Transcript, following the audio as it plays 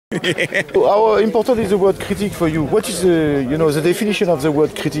How important is the word critic for you? What is the definition of the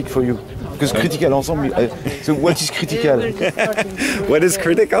word critic for you? Because critical ensemble, so what is critical? What is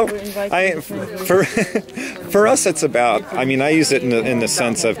critical? For us it's about, I use it in the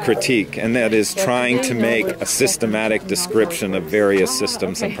sense of critique, and that is trying to make a systematic description of various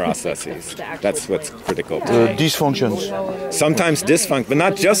systems and processes. That's what's critical to me. Dysfunctions. Sometimes dysfunction, but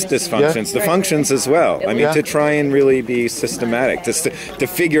not just dysfunctions, the functions as well. To try and really be systematic, to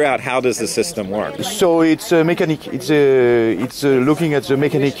figure out how does the system work. So it's a mechanic, it's looking at the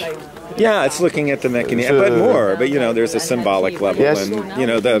mechanic. Yeah, it's looking at the mechanic, but there's a symbolic level, yes.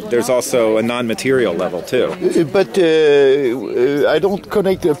 And there's also a non-material level too. But I don't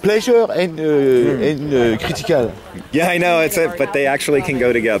connect pleasure and critical. Yeah, I know, but they actually can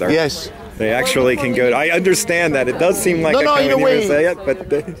go together. Yes. They actually can go. I understand that. It does seem like I can't even say it,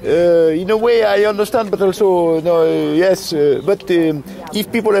 but in a way I understand, but also yes. But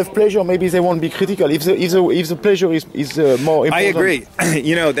if people have pleasure, maybe they won't be critical. If the pleasure is more important. I agree.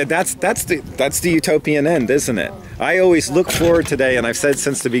 That's the utopian end, isn't it? I always look forward today, and I've said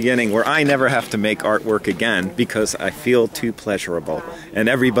since the beginning, where I never have to make artwork again because I feel too pleasurable, and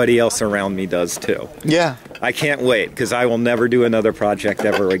everybody else around me does too. Yeah. I can't wait because I will never do another project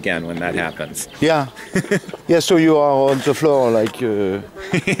ever again when that happens. Yeah. Yeah. So you are on the floor like with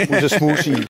a smoothie.